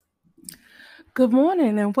Good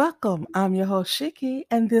morning and welcome. I'm your host Shiki,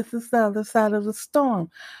 and this is the other side of the storm.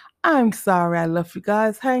 I'm sorry I left you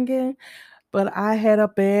guys hanging, but I had a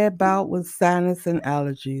bad bout with sinus and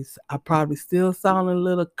allergies. I probably still sound a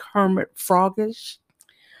little Kermit Froggish,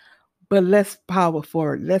 but let's power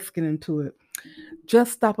forward. Let's get into it.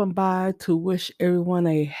 Just stopping by to wish everyone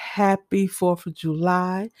a happy 4th of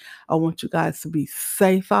July. I want you guys to be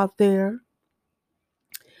safe out there.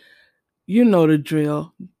 You know the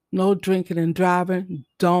drill. No drinking and driving.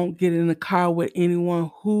 Don't get in the car with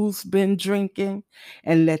anyone who's been drinking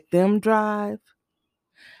and let them drive.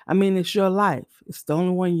 I mean, it's your life. It's the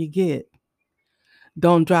only one you get.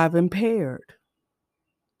 Don't drive impaired.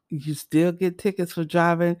 You still get tickets for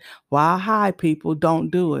driving while high, people. Don't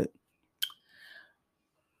do it.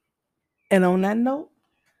 And on that note,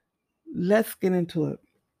 let's get into it.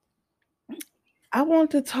 I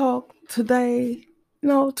want to talk today,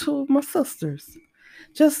 to my sisters.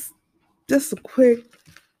 Just just a quick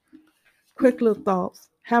little thoughts,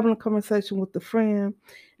 having a conversation with a friend,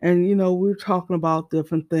 and we were talking about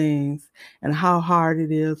different things and how hard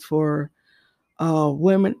it is for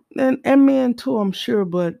women and men too, I'm sure,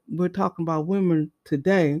 but we're talking about women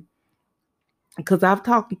today because I've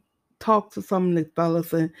talked to some of the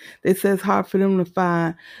fellas and they say it's hard for them to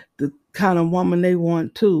find the kind of woman they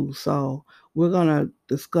want too. So we're gonna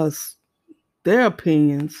discuss their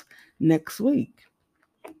opinions next week.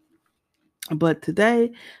 But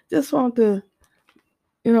today, just want to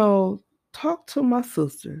you know, talk to my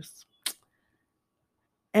sisters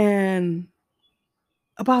and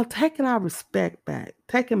about taking our respect back,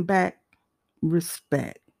 taking back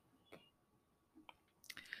respect.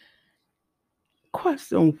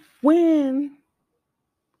 Question: when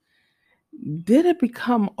did it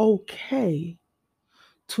become okay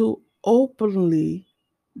to openly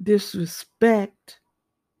disrespect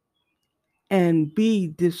and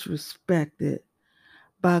be disrespected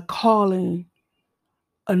by calling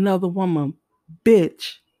another woman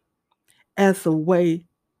bitch as a way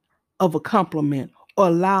of a compliment or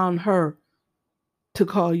allowing her to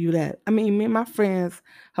call you that? I mean, me and my friends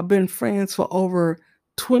have been friends for over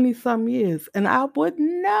 20 some years, and I would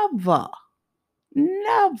never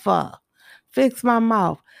fix my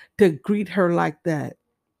mouth to greet her like that.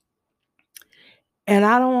 And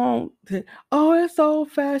I don't want to, oh, it's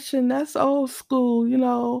old fashioned, that's old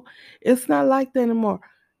school, it's not like that anymore.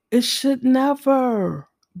 It should never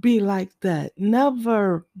be like that.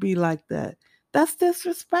 Never be like that. That's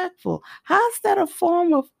disrespectful. How's that a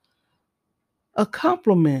form of a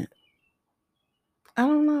compliment? I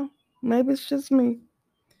don't know. Maybe it's just me.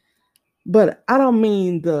 But I don't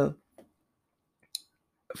mean the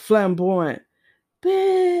flamboyant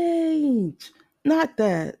bitch. Not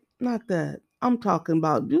that. Not that. I'm talking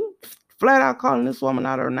about you flat out calling this woman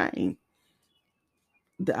out her name.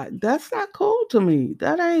 That's not cool to me.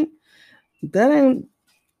 That ain't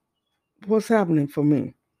what's happening for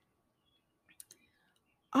me.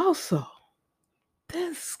 Also,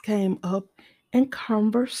 this came up in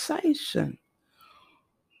conversation.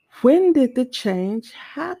 When did the change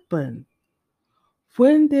happen?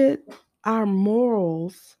 When did our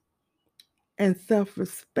morals and self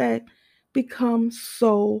respect become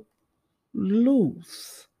so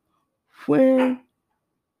loose? When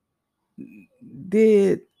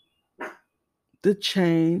did the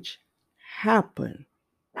change happen?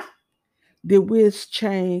 Did we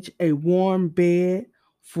exchange a warm bed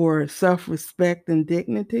for self respect and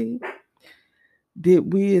dignity?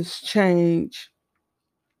 Did we exchange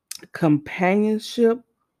companionship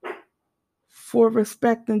for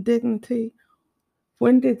respect and dignity?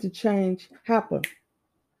 When did the change happen?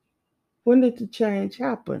 When did the change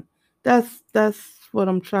happen? That's what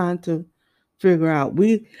I'm trying to figure out.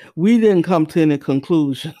 We didn't come to any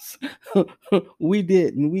conclusions. We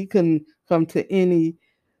didn't. We couldn't come to any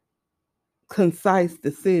concise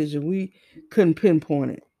decision. We couldn't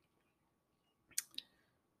pinpoint it.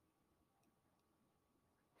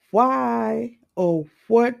 Why or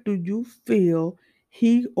what do you feel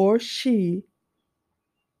he or she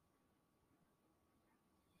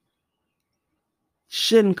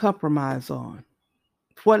shouldn't compromise on?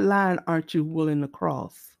 What line aren't you willing to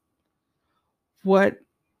cross? What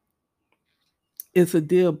is a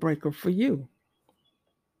deal breaker for you?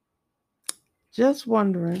 Just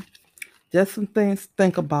wondering. Just some things to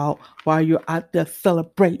think about while you're out there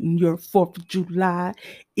celebrating your 4th of July,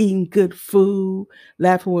 eating good food,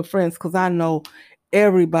 laughing with friends, because I know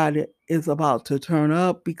everybody is about to turn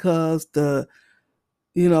up because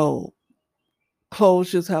you know,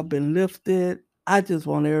 closures have been lifted. I just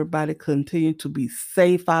want everybody to continue to be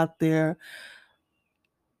safe out there,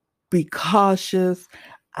 be cautious.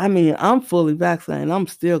 I mean, I'm fully vaccinated. I'm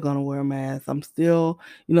still gonna wear a mask. I'm still,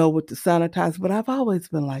 with the sanitizer, but I've always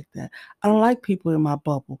been like that. I don't like people in my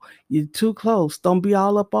bubble. You're too close. Don't be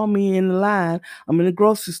all up on me in the line. I'm in the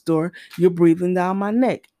grocery store. You're breathing down my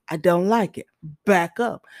neck. I don't like it. Back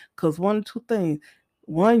up. Because one or two things.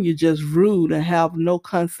 One, you're just rude and have no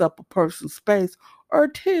concept of personal space. Or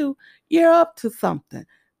two, you're up to something.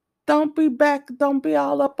 Don't be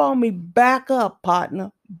all up on me. Back up,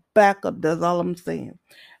 partner. Back up. That's all I'm saying.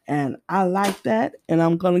 And I like that, and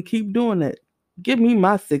I'm gonna keep doing it. Give me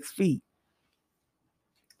my 6 feet.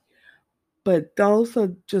 But those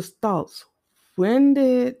are just thoughts. When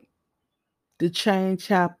did the change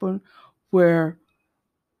happen where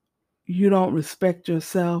you don't respect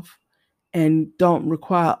yourself and don't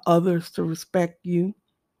require others to respect you?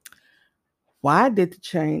 Why did the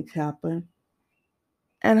change happen?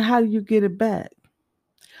 And how do you get it back?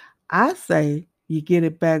 I say you get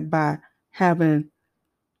it back by having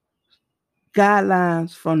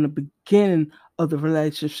guidelines from the beginning of the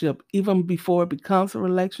relationship, even before it becomes a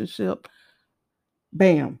relationship.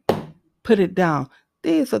 Bam, put it down.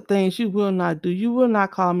 These are things you will not do. You will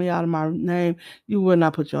not call me out of my name. You will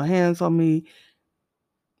not put your hands on me.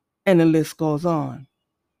 And the list goes on.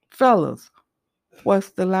 Fellas, what's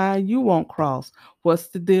the line you won't cross? What's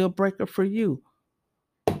the deal breaker for you?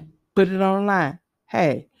 Put it on line.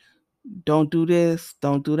 Hey, don't do this.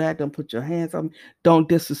 Don't do that. Don't put your hands on me. Don't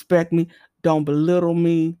disrespect me. Don't belittle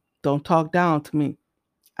me. Don't talk down to me.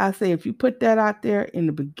 I say if you put that out there in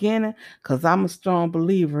the beginning, because I'm a strong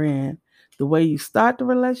believer in the way you start the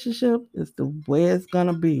relationship is the way it's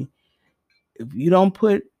gonna be. If you don't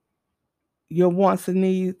put your wants and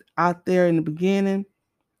needs out there in the beginning,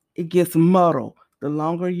 it gets muddled. The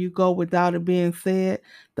longer you go without it being said,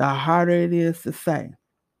 the harder it is to say.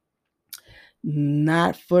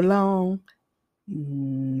 Not for long.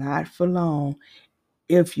 Not for long.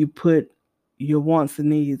 If you put your wants and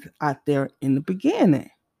needs out there in the beginning,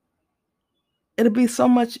 it'll be so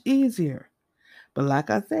much easier. But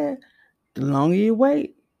like I said, the longer you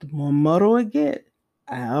wait, the more muddled it gets.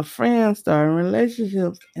 I have friends starting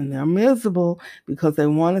relationships and they're miserable because they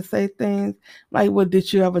want to say things like, well,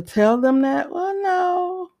 did you ever tell them that? Well,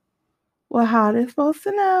 no. Well, how are they supposed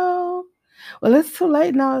to know? Well, it's too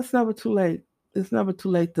late. No, it's never too late. It's never too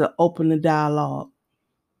late to open the dialogue.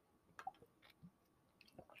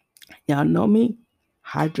 Y'all know me.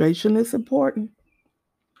 Hydration is important.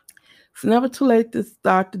 It's never too late to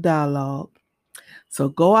start the dialogue. So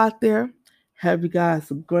go out there, have you guys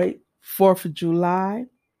a great 4th of July.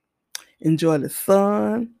 Enjoy the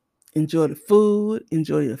sun, enjoy the food,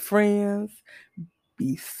 enjoy your friends,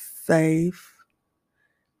 be safe,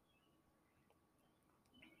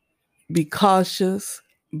 be cautious,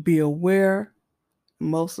 be aware,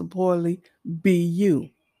 most importantly, be you.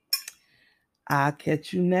 I'll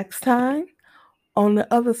catch you next time on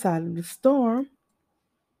the other side of the storm.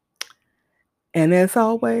 And as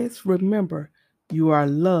always, remember, you are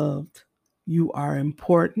loved, you are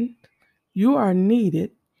important, you are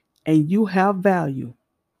needed, and you have value.